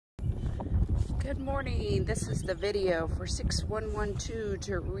Good morning. This is the video for 6112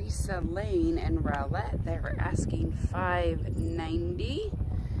 Teresa Lane in Rowlett. They're asking $590.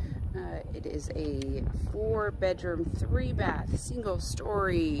 It is a 4-bedroom, 3-bath, single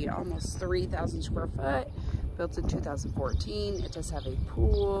story, almost 3,000 square foot, built in 2014. It does have a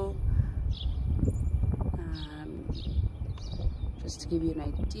pool. Just to give you an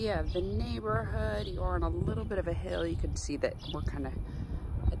idea of the neighborhood, you are on a little bit of a hill. You can see that we're kind of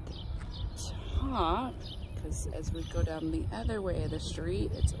at the top, because as we go down the other way of the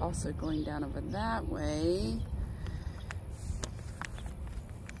street, it's also going down over that way.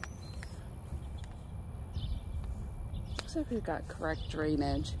 Looks like we've got correct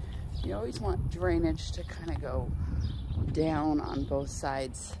drainage. You always want drainage to kind of go down on both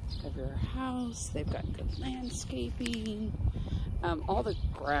sides of your house. They've got good landscaping. All the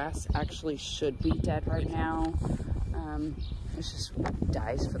grass actually should be dead right now. It just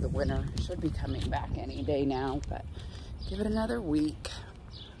dies for the winter. Should be coming back any day now, but give it another week.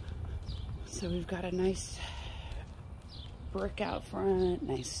 So we've got a nice brick out front,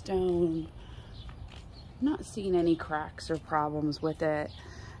 nice stone. Not seeing any cracks or problems with it.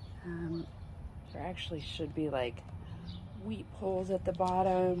 There actually should be like wheat poles at the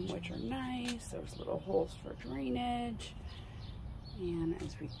bottom, which are nice. There's little holes for drainage. And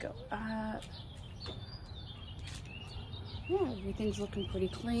as we go up, yeah, everything's looking pretty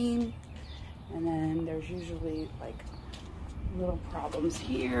clean. And then there's usually like little problems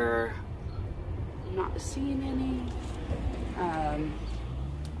here. I'm not seeing any.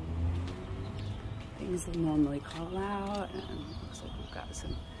 Things will normally call out. And it looks like we've got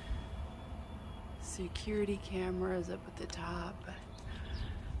some security cameras up at the top. But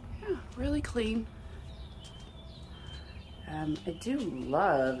yeah, really clean. I do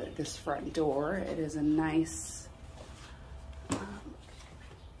love this front door. It is a nice,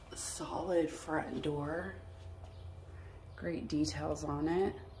 solid front door. Great details on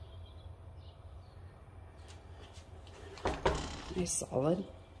it. Nice solid.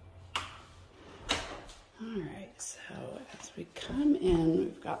 All right, so as we come in,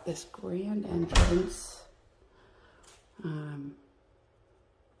 we've got this grand entrance.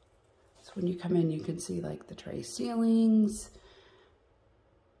 So when you come in, you can see like the tray ceilings.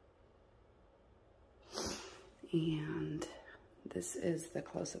 And this is the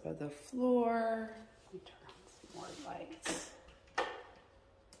close-up of the floor. Let me turn on some more lights.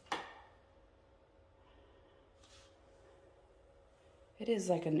 It is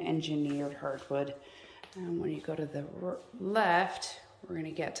like an engineered hardwood. When you go to the left, we're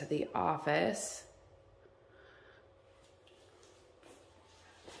gonna get to the office.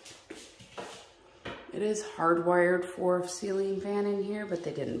 It is hardwired for a ceiling fan in here, but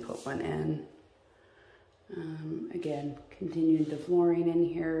they didn't put one in. Again, continued the flooring in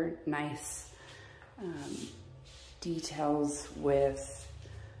here. Nice details with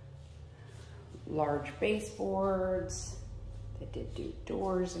large baseboards. They did do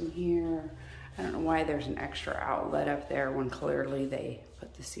doors in here. I don't know why there's an extra outlet up there when clearly they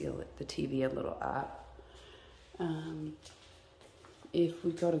put the TV a little up. If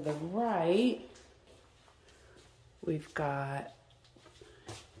we go to the right, we've got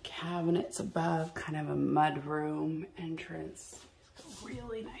cabinets above, kind of a mudroom entrance. It's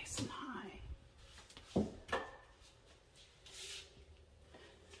really nice and high.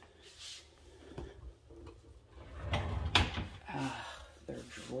 Their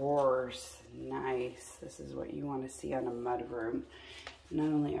drawers, nice. This is what you want to see on a mudroom. Not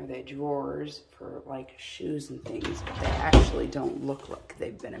only are they drawers for like shoes and things, but they actually don't look like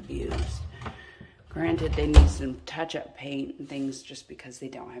they've been abused. Granted, they need some touch-up paint and things just because they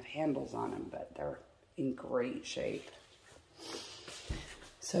don't have handles on them, but they're in great shape.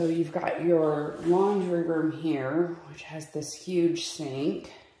 So you've got your laundry room here, which has this huge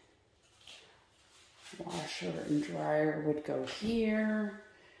sink. Washer and dryer would go here.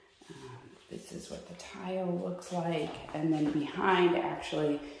 This is what the tile looks like. And then behind,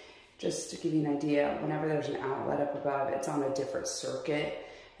 actually, just to give you an idea, whenever there's an outlet up above, it's on a different circuit.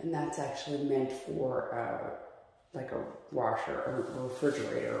 And that's actually meant for like a washer or a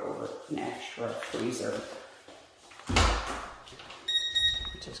refrigerator or an extra freezer,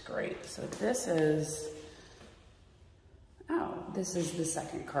 which is great. So this is the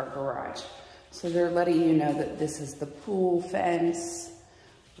second car garage. So they're letting you know that this is the pool fence,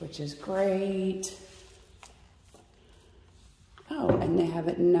 which is great. Oh, and they have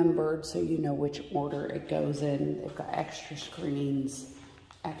it numbered so you know which order it goes in. They've got extra screens,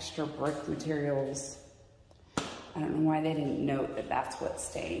 extra brick materials. I don't know why they didn't note that that's what's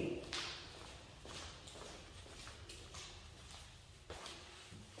staying.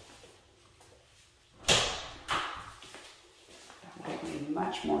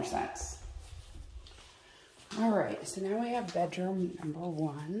 much more sense. All right, so now we have bedroom number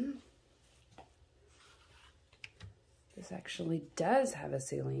 1. This actually does have a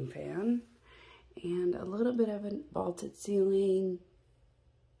ceiling fan and a little bit of a vaulted ceiling.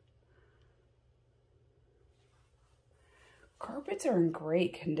 Carpets are in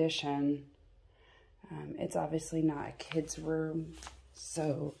great condition. It's obviously not a kid's room,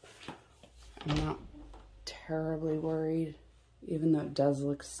 so I'm not terribly worried, even though it does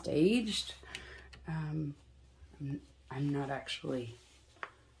look staged. I'm not actually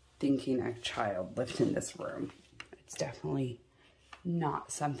thinking a child lived in this room. It's definitely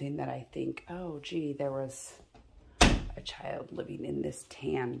not something that I think, oh, gee, there was a child living in this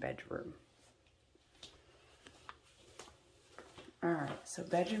tan bedroom. All right, so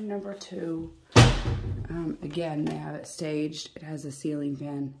bedroom number 2. Again, they have it staged. It has a ceiling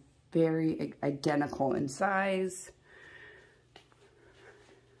fan, very identical in size.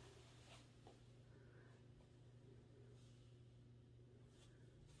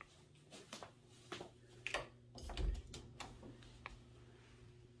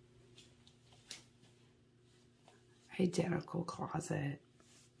 Identical closet.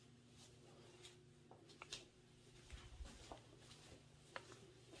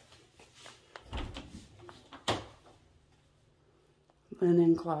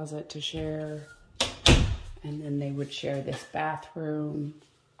 Linen closet to share, and then they would share this bathroom.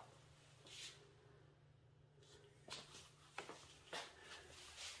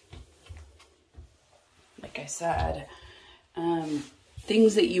 Like I said,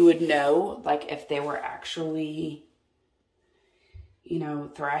 things that you would know, like if they were actually, you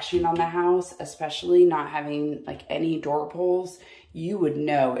know, thrashing on the house, especially not having like any door pulls, you would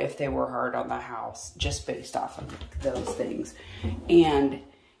know if they were hard on the house just based off of those things. And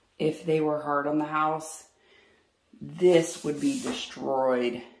if they were hard on the house, this would be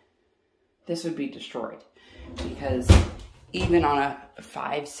destroyed. This would be destroyed because even on a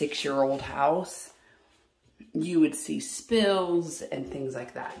 5-6-year-old house, you would see spills and things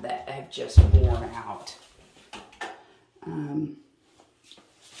like that that have just worn out.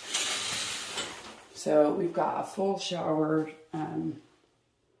 So we've got a full shower,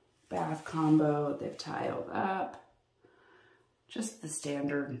 bath combo. They've tiled up. Just the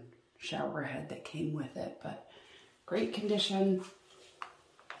standard shower head that came with it, but great condition.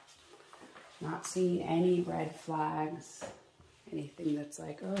 Not seeing any red flags, anything that's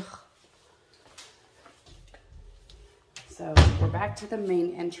like, ugh. So we're back to the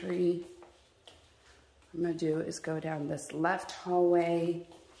main entry. What I'm gonna do is go down this left hallway,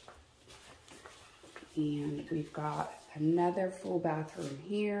 and we've got another full bathroom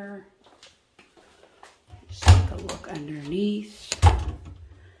here. Just take a look underneath.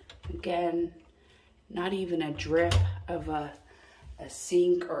 Again, not even a drip of a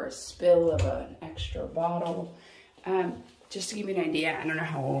sink or a spill of an extra bottle. Just to give you an idea, I don't know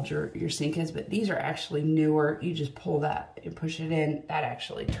how old your sink is, but these are actually newer. You just pull that and push it in. That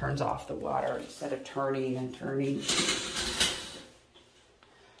actually turns off the water instead of turning and turning.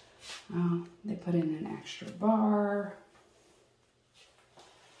 Oh, they put in an extra bar.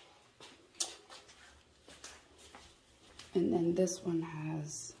 And then this one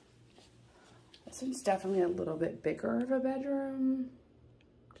has, this one's definitely a little bit bigger of a bedroom.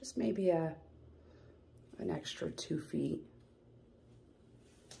 Just maybe an extra 2 feet.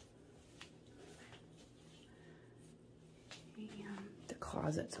 And the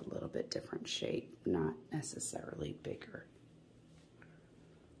closet's a little bit different shape, not necessarily bigger.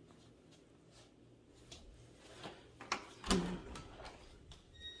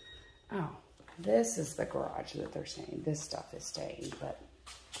 Oh, this is the garage that they're saying this stuff is staying, but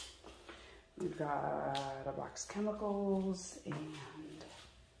we've got a box of chemicals and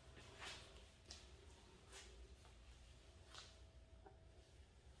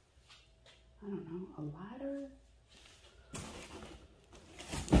I don't know, a ladder.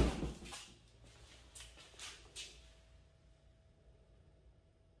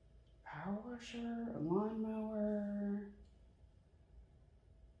 Power washer, a lawnmower.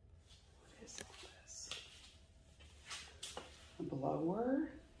 What is all this? A blower,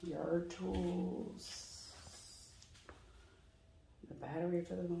 yard tools, the battery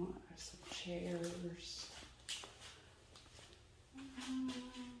for the lawn, some chairs.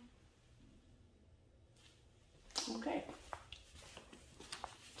 Okay.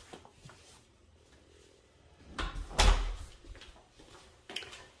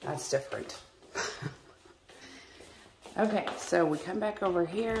 That's different. Okay, so we come back over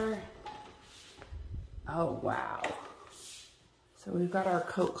here. Oh, wow. So we've got our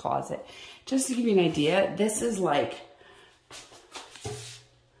coat closet. Just to give you an idea, this is like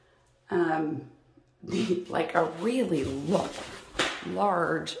like a really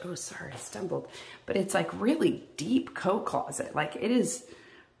large, oh sorry, I stumbled, but it's like really deep coat closet. Like it is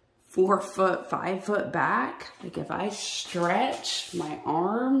 4 foot, 5 foot back. Like if I stretch my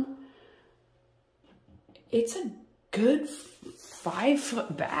arm, it's a good 5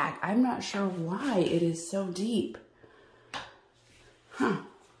 foot back. I'm not sure why it is so deep. Huh.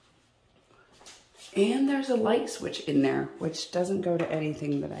 And there's a light switch in there, which doesn't go to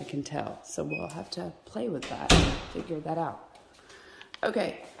anything that I can tell. So we'll have to play with that and figure that out.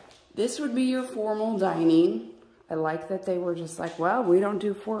 Okay, this would be your formal dining. I like that they were just like, well, we don't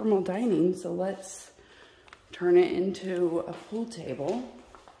do formal dining, so let's turn it into a pool table.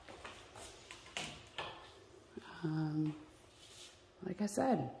 Like I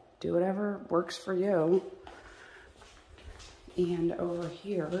said, do whatever works for you. And over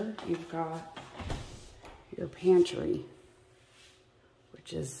here, you've got your pantry,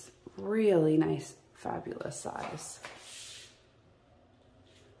 which is really nice, fabulous size.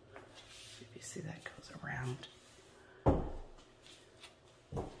 If you see that goes around.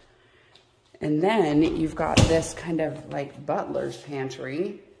 And then you've got this kind of like butler's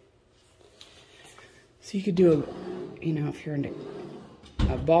pantry. So you could do a, you know, if you're in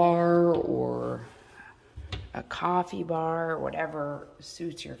a bar or a coffee bar, whatever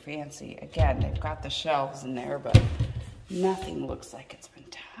suits your fancy. Again, they've got the shelves in there, but nothing looks like it's been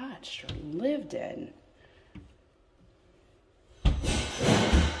touched or lived in.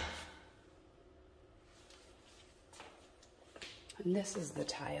 And this is the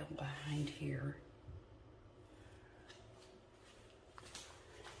tile behind here.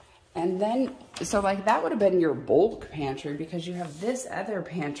 And then, so like that would have been your bulk pantry, because you have this other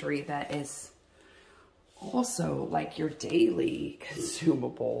pantry that is also like your daily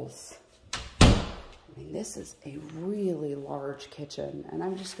consumables. I mean, this is a really large kitchen, and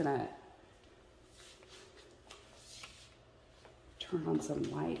I'm just gonna turn on some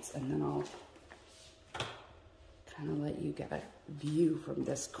lights and then I'll kind of let you get a view from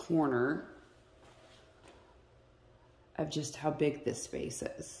this corner of just how big this space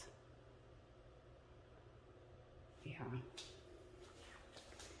is. Yeah.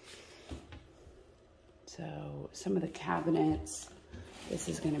 So some of the cabinets, this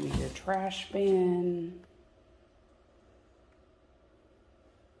is going to be your trash bin.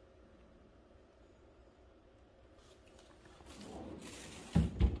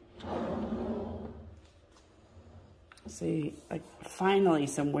 See, like finally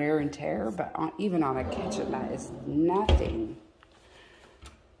some wear and tear, but even on a kitchen, that is nothing.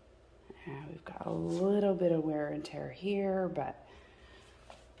 We've got a little bit of wear and tear here, but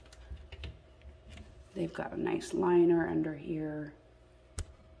they've got a nice liner under here.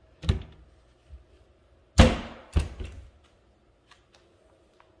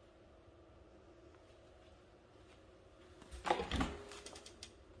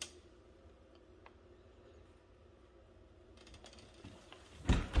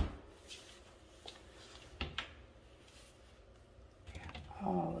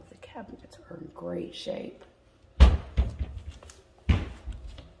 All of the cabinets are in great shape.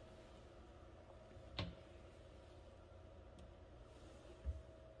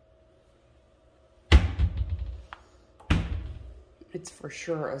 It's for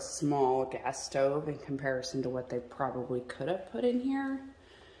sure a small gas stove in comparison to what they probably could have put in here.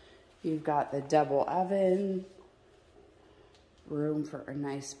 You've got the double oven, room for a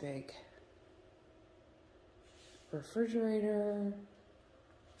nice big refrigerator.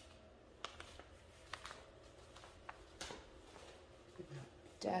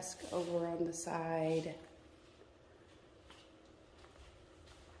 Desk over on the side.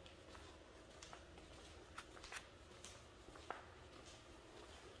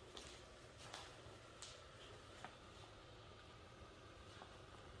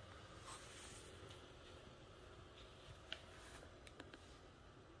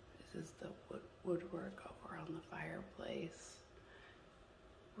 This is the woodwork over on the fireplace.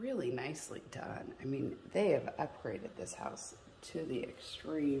 Really nicely done. I mean, they have upgraded this house to the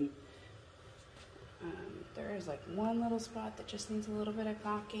extreme. There is like one little spot that just needs a little bit of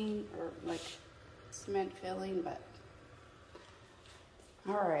caulking or like cement filling, but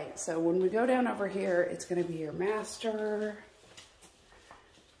all right. So when we go down over here, it's going to be your master.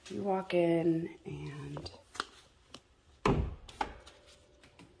 You walk in and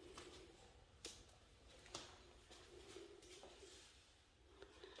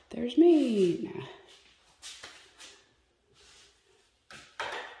there's me.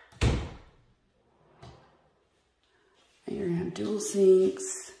 And you're gonna have dual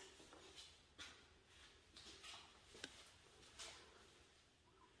sinks.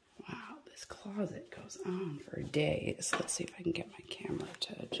 Wow. closet goes on for days. Let's see if I can get my camera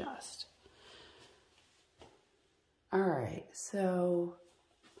to adjust. All right, so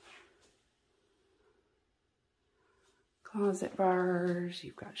closet bars,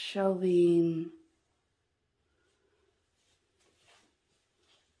 you've got shelving.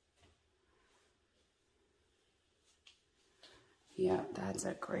 Yeah, that's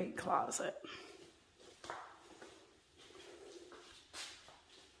a great closet.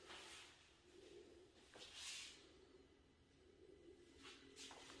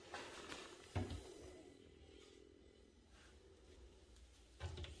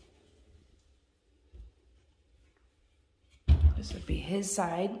 This would be his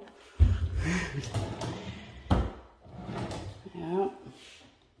side. Yeah,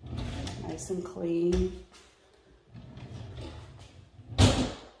 nice and clean.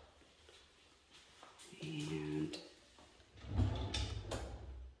 And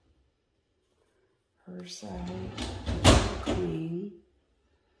her side, clean.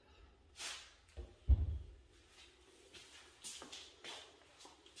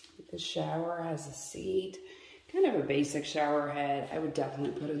 The shower has a seat. Kind of a basic shower head. I would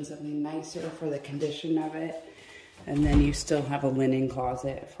definitely put in something nicer for the condition of it. And then you still have a linen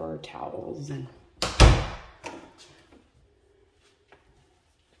closet for towels and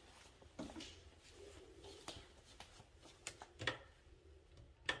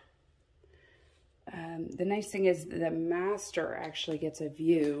the nice thing is the master actually gets a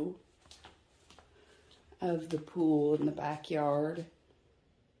view of the pool in the backyard.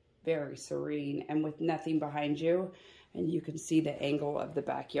 Very serene and with nothing behind you, and you can see the angle of the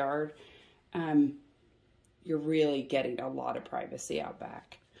backyard. You're really getting a lot of privacy out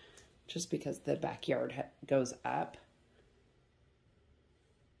back just because the backyard goes up.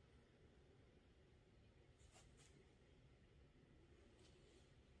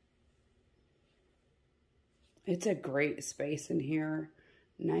 It's a great space in here.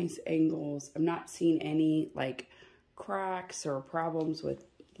 Nice angles. I'm not seeing any like cracks or problems with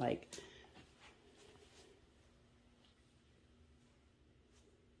like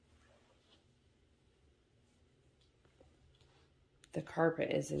the carpet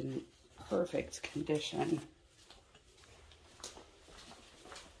is in perfect condition.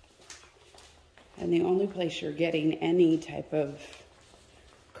 And the only place you're getting any type of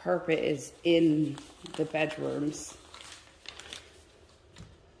carpet is in the bedrooms.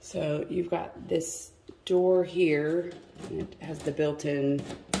 So you've got this door here, and it has the built-in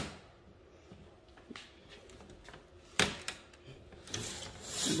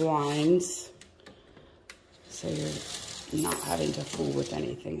blinds, so you're not having to fool with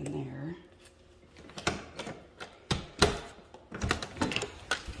anything in there.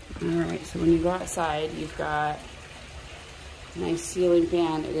 All right, so when you go outside, you've got a nice ceiling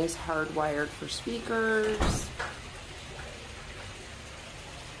fan. It is hardwired for speakers.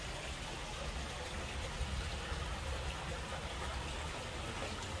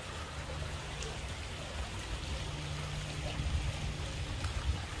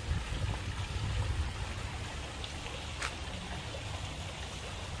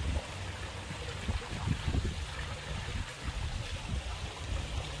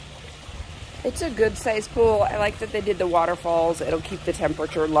 It's a good size pool. I like that they did the waterfalls. It'll keep the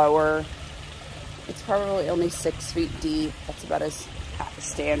temperature lower. It's probably only 6 feet deep. That's about as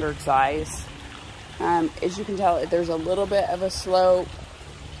standard size. As you can tell, there's a little bit of a slope.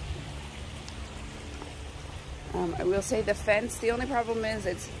 I will say the fence, the only problem is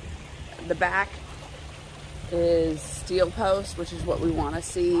it's the back is steel post, which is what we want to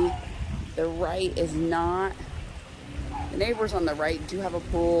see. The right is not. The neighbors on the right do have a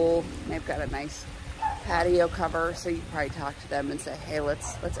pool. They've got a nice patio cover, so you can probably talk to them and say, hey,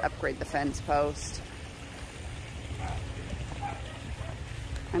 let's upgrade the fence post.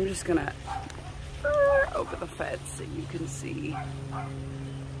 I'm just gonna open the fence so you can see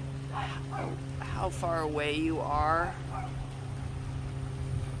how far away you are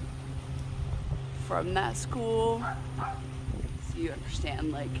from that school, so you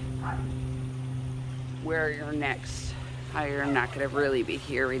understand like where you're next. How you're not going to really be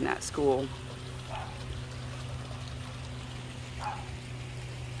hearing that school.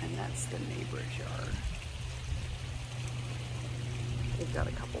 And that's the neighbor's yard. They've got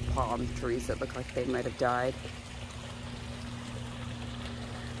a couple palm trees that look like they might have died.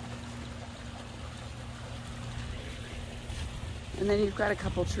 And then you've got a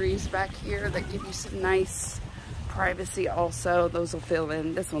couple trees back here that give you some nice privacy also. Those will fill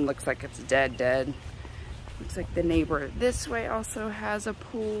in. This one looks like it's dead. Looks like the neighbor this way also has a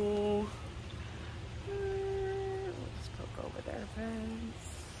pool. We'll just poke over their fence.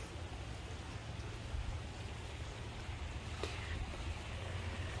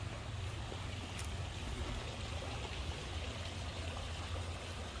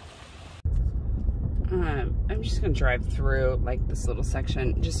 I'm just gonna drive through like this little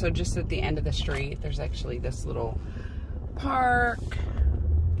section. Just at the end of the street, there's actually this little park.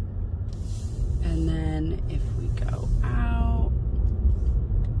 And then if we go out,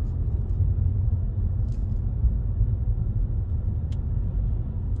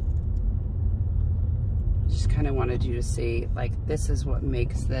 just kind of wanted you to see, like, this is what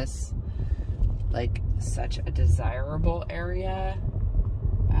makes this like such a desirable area.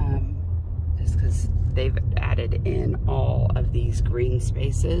 Just because they've added in all of these green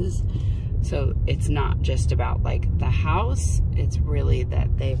spaces. So it's not just about like the house, it's really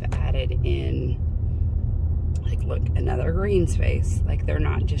that they've added in, like, look, another green space. Like, they're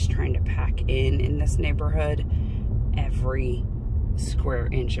not just trying to pack in this neighborhood every square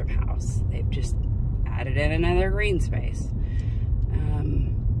inch of house. They've just added in another green space,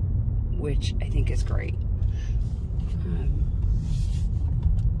 which I think is great.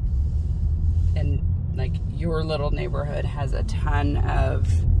 And like, your little neighborhood has a ton of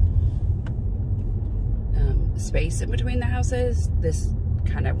space in between the houses. This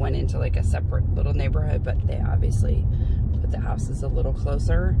kind of went into like a separate little neighborhood, but they obviously put the houses a little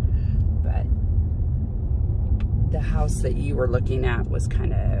closer. But the house that you were looking at was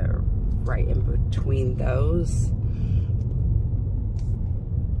kind of right in between those.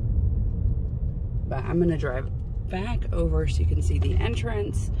 But I'm gonna drive back over so you can see the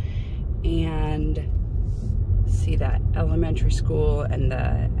entrance and see that elementary school and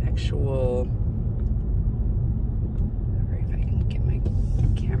the actual, if I can get my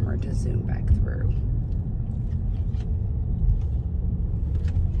camera to zoom back through.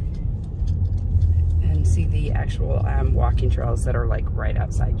 And see the actual walking trails that are like right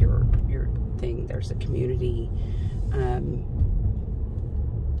outside your thing. There's a community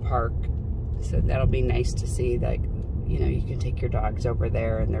park, so that'll be nice to see. That, you know, you can take your dogs over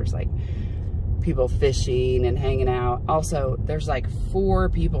there, and there's like people fishing and hanging out. Also, there's like 4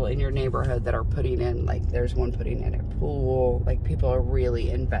 people in your neighborhood that are putting in, like, there's one putting in a pool. Like, people are really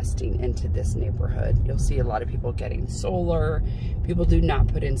investing into this neighborhood. You'll see a lot of people getting solar. People do not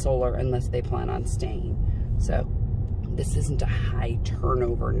put in solar unless they plan on staying. So this isn't a high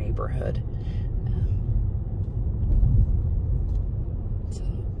turnover neighborhood.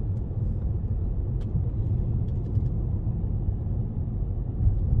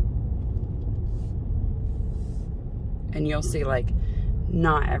 And you'll see, like,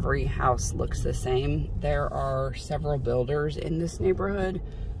 not every house looks the same. There are several builders in this neighborhood,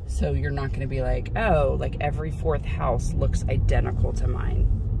 so you're not going to be like, oh, like every 4th house looks identical to mine.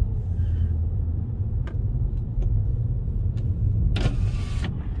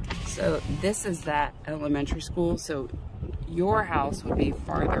 So this is that elementary school. So your house would be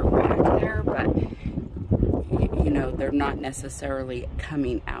farther back there, but you know, they're not necessarily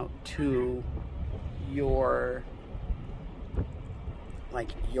coming out to your, like,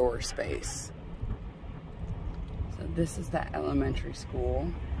 your space. So this is that elementary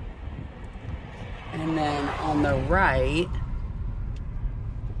school. And then on the right,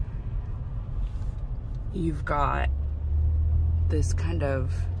 you've got this kind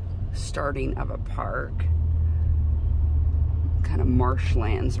of starting of a park, kind of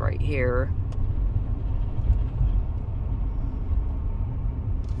marshlands right here.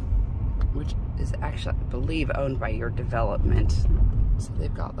 Which is actually, I believe, owned by your development. So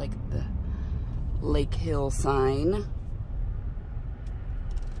they've got like the Lake Hill sign.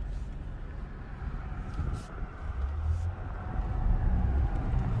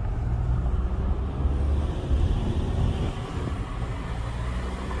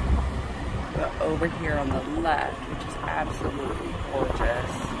 But over here on the left, which is absolutely gorgeous,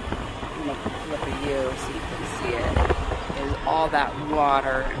 I'm gonna flip a U so you can see it, is all that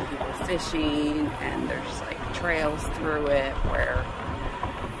water and people fishing, and there's like trails through it where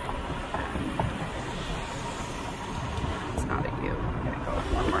it's not a U. I'm gonna go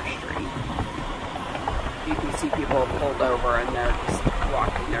one more street. You can see people pulled over and they're just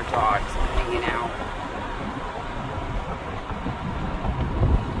walking their dogs and hanging out.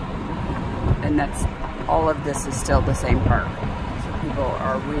 And that's, all of this is still the same park. So people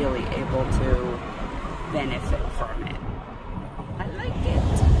are really able to benefit from it. I like it.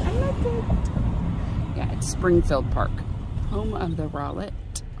 I like it. Yeah, it's Springfield Park, home of the Rowlett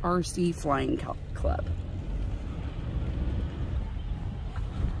RC Flying Club.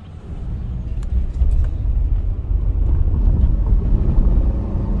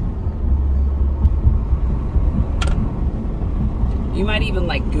 You might even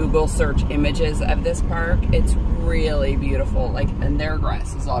like Google search images of this park. It's really beautiful. Like, and their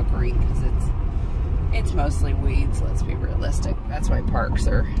grass is all green because it's mostly weeds. Let's be realistic. That's why parks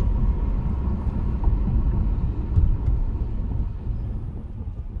are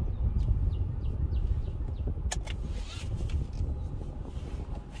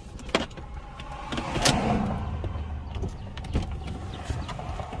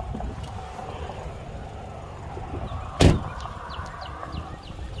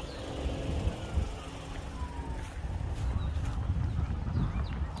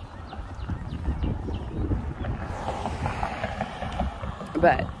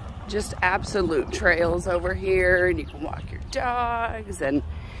But just absolute trails over here, and you can walk your dogs, and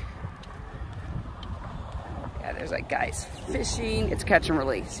yeah, there's like guys fishing. It's catch and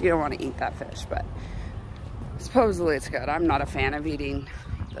release. You don't want to eat that fish, but supposedly it's good. I'm not a fan of eating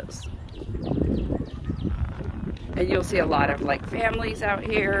those. And you'll see a lot of like families out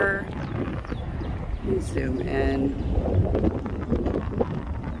here. Let me zoom in.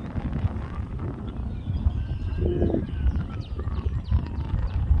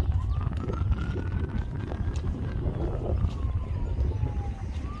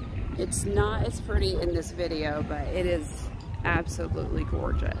 It's not as pretty in this video, but it is absolutely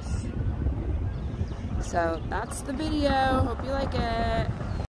gorgeous. So that's the video. Hope you like it.